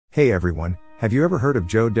Hey everyone, have you ever heard of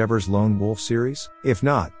Joe Dever's Lone Wolf series? If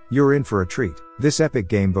not, you're in for a treat. This epic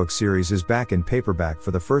gamebook series is back in paperback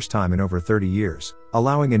for the first time in over 30 years,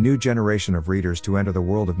 allowing a new generation of readers to enter the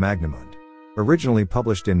world of Magnamund. Originally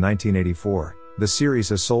published in 1984, the series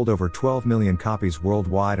has sold over 12 million copies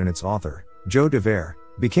worldwide, and its author, Joe Dever,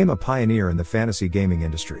 became a pioneer in the fantasy gaming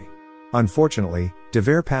industry. Unfortunately,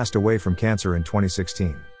 Dever passed away from cancer in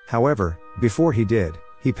 2016. However, before he did,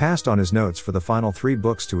 he passed on his notes for the final 3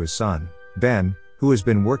 books to his son, Ben, who has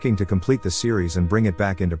been working to complete the series and bring it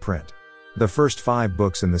back into print. The first 5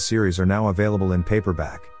 books in the series are now available in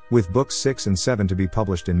paperback, with books 6 and 7 to be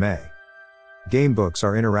published in May. Gamebooks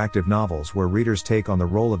are interactive novels where readers take on the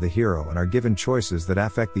role of the hero and are given choices that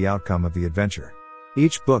affect the outcome of the adventure.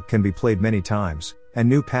 Each book can be played many times, and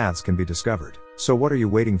new paths can be discovered. So what are you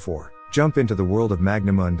waiting for? Jump into the world of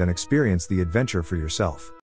Magnamund and experience the adventure for yourself.